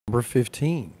Number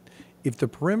 15. If the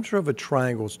perimeter of a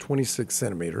triangle is 26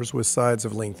 centimeters with sides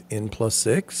of length n plus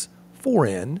 6,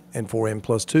 4n, and 4n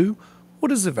plus 2,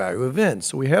 what is the value of n?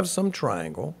 So we have some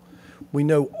triangle. We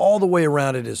know all the way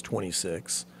around it is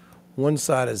 26. One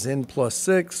side is n plus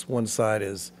 6, one side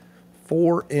is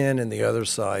 4n, and the other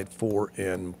side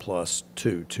 4n plus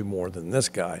 2, two more than this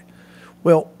guy.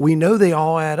 Well, we know they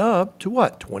all add up to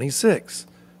what? 26.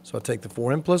 So I take the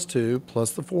 4n plus 2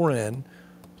 plus the 4n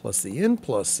plus the n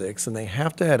plus 6, and they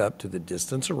have to add up to the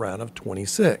distance around of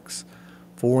 26.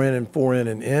 4n and 4n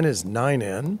and n is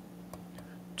 9n.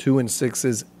 2 and 6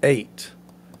 is 8,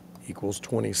 equals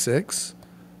 26.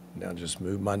 Now just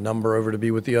move my number over to be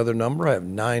with the other number. I have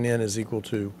 9n is equal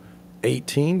to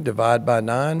 18. Divide by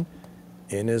 9,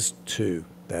 n is 2.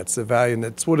 That's the value, and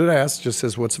that's what it asks. Just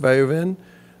says, what's the value of n?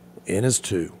 N is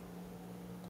 2.